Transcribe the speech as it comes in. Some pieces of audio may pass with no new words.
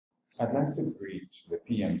I'd like to greet the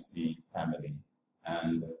PMC family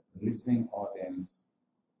and the listening audience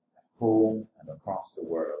at home and across the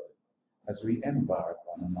world as we embark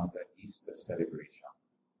on another Easter celebration,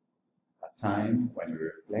 a time when we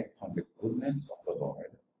reflect on the goodness of the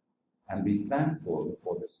Lord and be thankful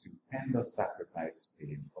for the stupendous sacrifice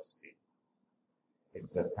paid for sin.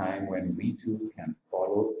 It's a time when we too can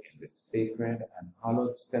follow in the sacred and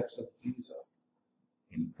hallowed steps of Jesus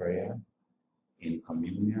in prayer, in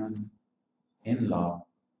communion, in love,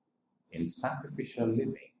 in sacrificial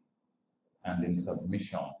living, and in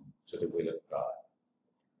submission to the will of God.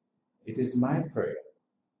 It is my prayer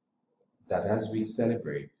that as we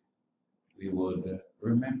celebrate, we would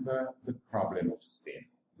remember the problem of sin,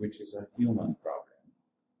 which is a human problem.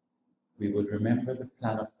 We would remember the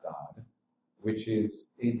plan of God, which is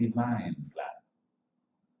a divine plan.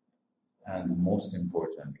 And most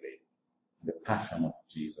importantly, the passion of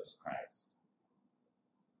Jesus Christ.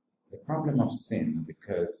 The problem of sin,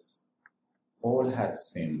 because all had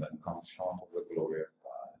sinned and come short of the glory of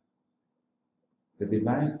God. The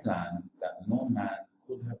divine plan that no man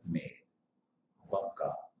could have made but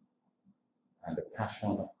God. And the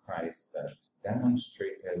passion of Christ that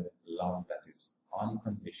demonstrated love that is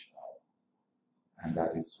unconditional and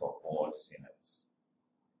that is for all sinners.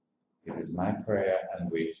 It is my prayer and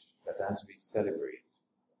wish that as we celebrate,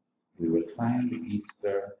 we will find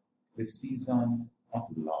Easter the season of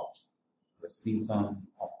love, the season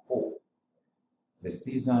of hope, the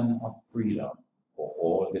season of freedom for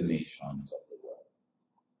all the nations of the world.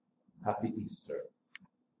 Happy Easter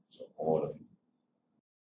to all of you.